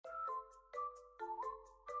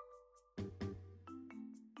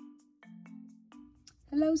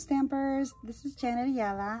Hello Stampers, this is Janet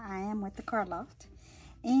Ayala. I am with the Card Loft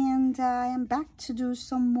and I am back to do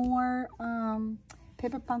some more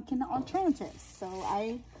paper pumpkin alternatives. So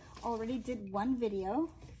I already did one video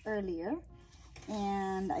earlier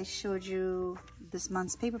and I showed you this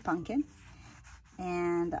month's paper pumpkin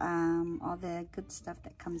and all the good stuff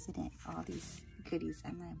that comes in it, all these goodies.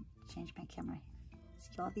 I'm gonna change my camera.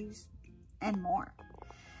 See all these and more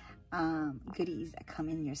goodies that come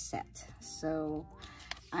in your set. So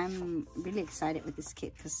I'm really excited with this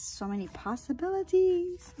kit because so many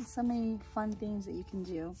possibilities and so many fun things that you can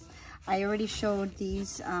do. I already showed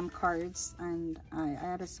these cards and I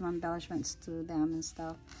added some embellishments to them and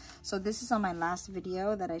stuff. So this is on my last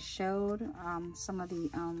video that I showed some of the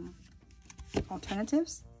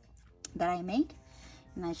alternatives that I made,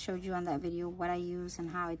 and I showed you on that video what I use and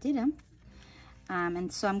how I did them. And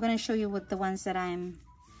so I'm going to show you what the ones that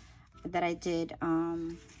I did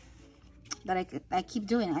that I keep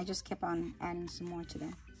doing. I just kept on adding some more to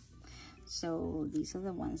them. So these are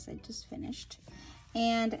the ones I just finished,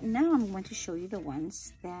 and now I'm going to show you the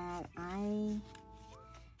ones that I'm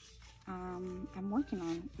working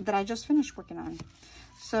on, that I just finished working on.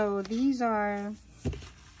 So these are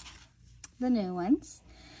the new ones.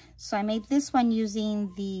 So I made this one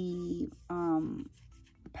using the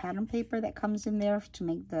pattern paper that comes in there to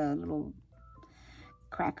make the little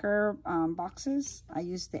cracker boxes. I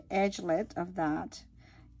used the edgelet of that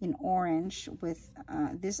in orange with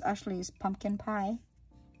this actually is pumpkin pie,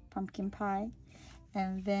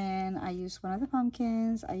 and then I used one of the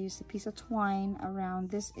pumpkins. I used a piece of twine around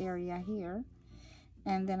this area here,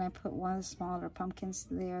 and then I put one of the smaller pumpkins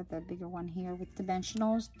there, the bigger one here with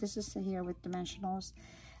dimensionals. This is here with dimensionals,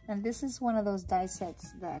 and this is one of those die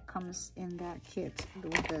sets that comes in that kit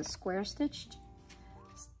with the square stitched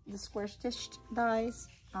dies.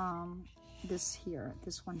 This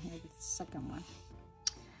one here, the second one.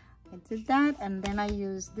 I did that, and then I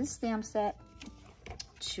used this stamp set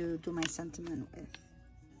to do my sentiment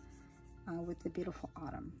with the beautiful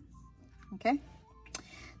autumn. Okay,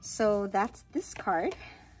 so that's this card.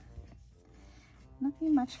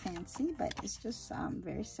 Nothing much fancy, but it's just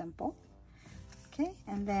very simple. Okay,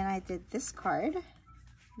 and then I did this card.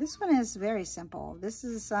 This one is very simple. This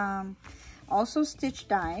is also stitch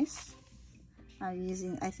dies.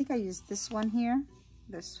 I think I used this one here,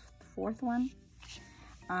 this fourth one,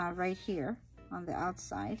 right here on the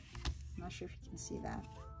outside. I'm not sure if you can see that.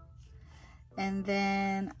 And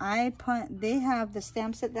then they have the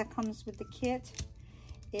stamp set that comes with the kit.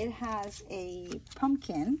 It has a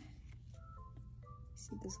pumpkin.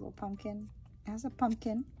 See this little pumpkin? It has a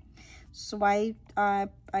pumpkin. So I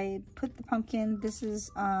put the pumpkin. This is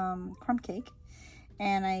crumb cake,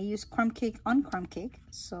 and I use crumb cake on crumb cake.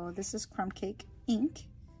 So this is crumb cake ink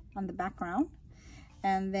on the background,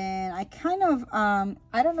 and then I kind of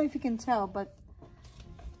I don't know if you can tell, but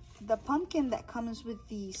the pumpkin that comes with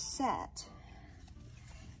the set,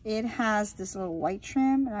 it has this little white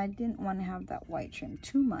trim, and I didn't want to have that white trim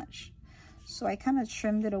too much, so I kind of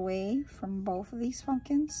trimmed it away from both of these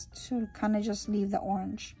pumpkins to kind of just leave the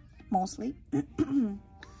orange mostly.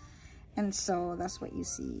 And so that's what you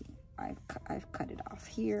see. I've cut it off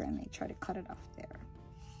here, and I try to cut it off there.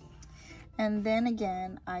 And then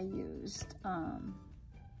again, I used the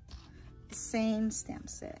same stamp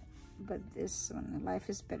set, but this one, Life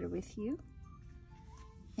is Better with You,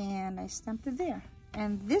 and I stamped it there.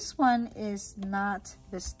 And this one is not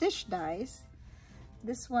the stitch dies.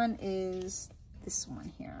 This one is this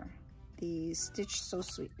one here, the Stitch So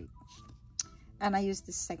Sweetly, and I used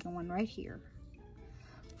the second one right here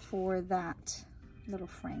for that little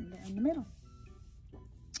frame there in the middle.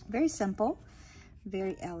 Very simple,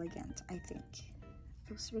 very elegant. I think it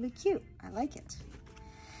looks really cute. I like it.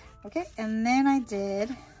 Okay, and then I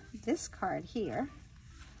did this card here.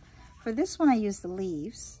 For this one, I used the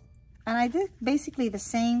leaves, and I did basically the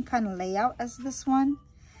same kind of layout as this one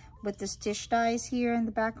with the stitch dies here in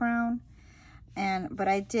the background. But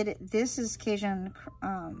I did it. This is Cajun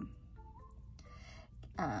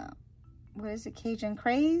what is it, Cajun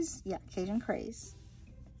Craze? Yeah, Cajun Craze.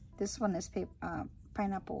 This one is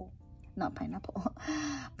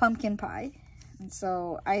pumpkin pie. And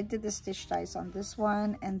so I did the stitch dies on this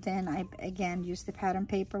one, and then I again used the pattern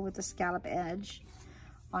paper with the scallop edge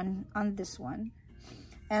on this one.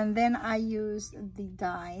 And then I used the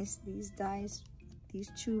dies, these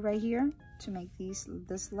two right here, to make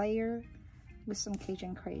this layer with some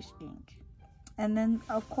Cajun Craze ink. And then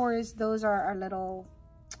of course those are our little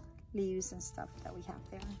leaves and stuff that we have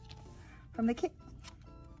there from the kit.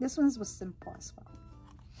 This one was simple as well,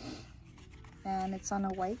 and it's on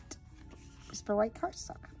a white, Whisper White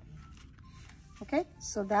cardstock. Okay,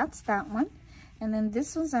 so that's that one. And then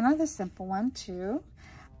this was another simple one too.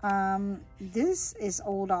 This is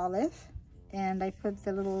Old Olive, and I put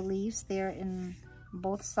the little leaves there in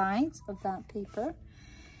both sides of that paper.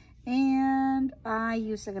 And I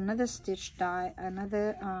used like another stitch die,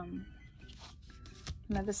 another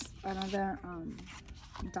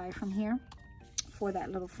die from here for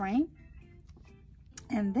that little frame.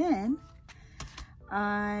 And then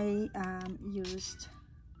I used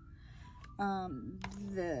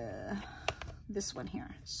this one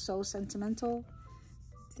here, So Sentimental,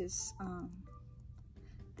 this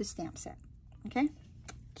stamp set, okay,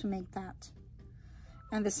 to make that.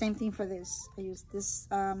 And the same thing for this. I used this,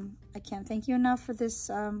 I can't thank you enough for this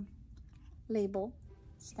label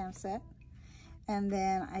stamp set. And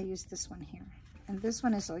then I used this one here. And this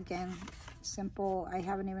one is, again, simple. I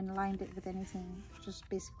haven't even lined it with anything, just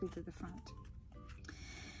basically to the front.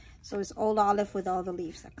 So it's Old Olive with all the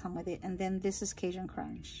leaves that come with it. And then this is Cajun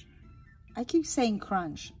Crunch. I keep saying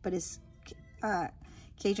crunch, but it's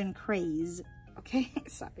Cajun Craze, okay?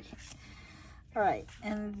 Sorry. All right,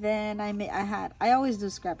 and then I always do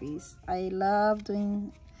scrappies. I love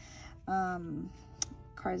doing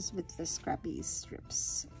cards with the scrappy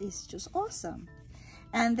strips. It's just awesome.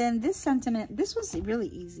 And then this sentiment, this was really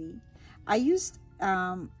easy. I used,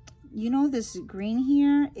 you know, this green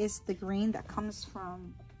here is the green that comes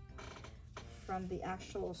from the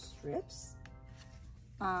actual strips.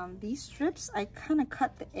 These strips, I kind of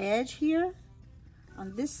cut the edge here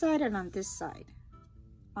on this side and on this side.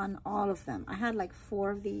 On all of them. I had like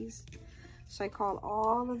 4 of these, so I call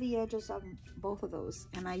all of the edges of both of those,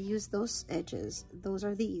 and I use those edges. Those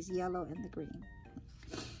are these, yellow and the green.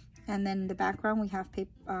 And then in the background we have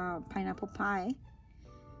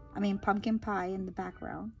pumpkin pie in the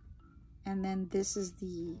background. And then this is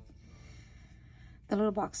the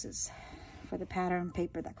little boxes for the pattern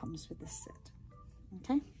paper that comes with this set,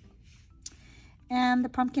 okay? And the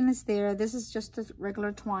pumpkin is there. This is just a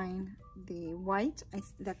regular twine. The white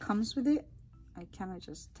that comes with it, I kind of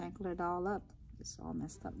just tangled it all up. It's all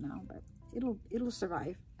messed up now, but it'll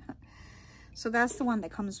survive. So that's the one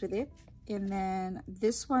that comes with it. And then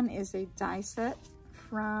this one is a die set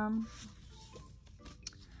from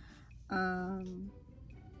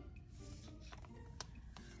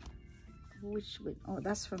which would, oh,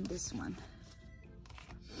 that's from this one.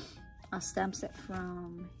 A stamp set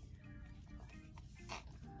from,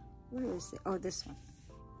 where is it? Oh, this one.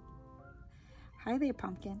 Hi there,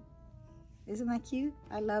 pumpkin. Isn't that cute?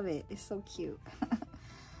 I love it. It's so cute.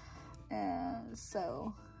 And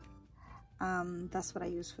so that's what I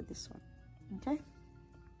use for this one. Okay.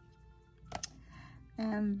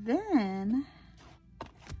 And then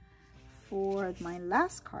for my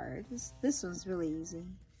last card, this one's really easy.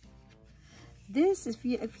 This, if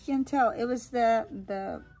you can tell, it was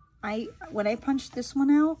when I punched this one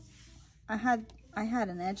out, I had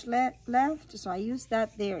an edge left, so I used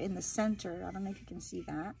that there in the center. I don't know if you can see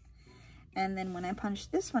that. And then when I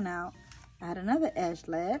punched this one out, I had another edge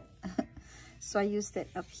left. So I used it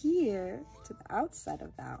up here to the outside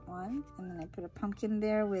of that one. And then I put a pumpkin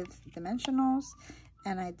there with dimensionals.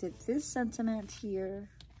 And I did this sentiment here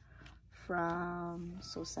from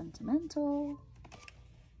So Sentimental.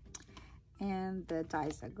 And the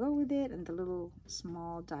dies that go with it, and the little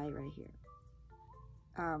small die right here.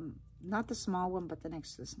 Not the small one, but the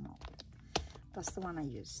next to the small one. That's the one I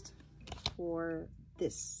used for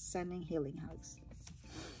this, sending healing hugs.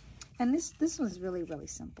 And this was really, really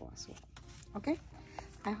simple as well. Okay,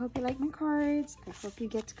 I hope you like my cards. I hope you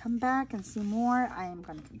get to come back and see more. I am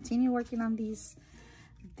going to continue working on these.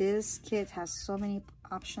 This kit has so many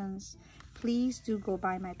options. Please do go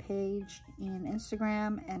by my page in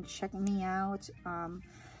Instagram and check me out.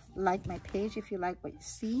 Like my page if you like what you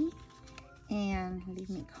see, and leave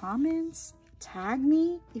me comments. Tag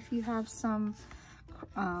me if you have some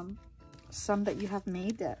that you have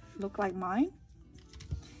made that look like mine,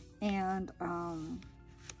 and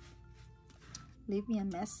leave me a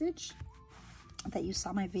message that you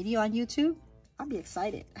saw my video on YouTube. I'll be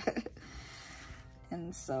excited.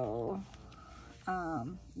 And so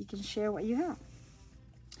you can share what you have,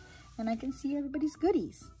 and I can see everybody's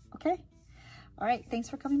goodies. Okay, all right, thanks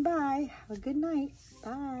for coming by. Have a good night.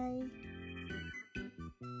 Bye.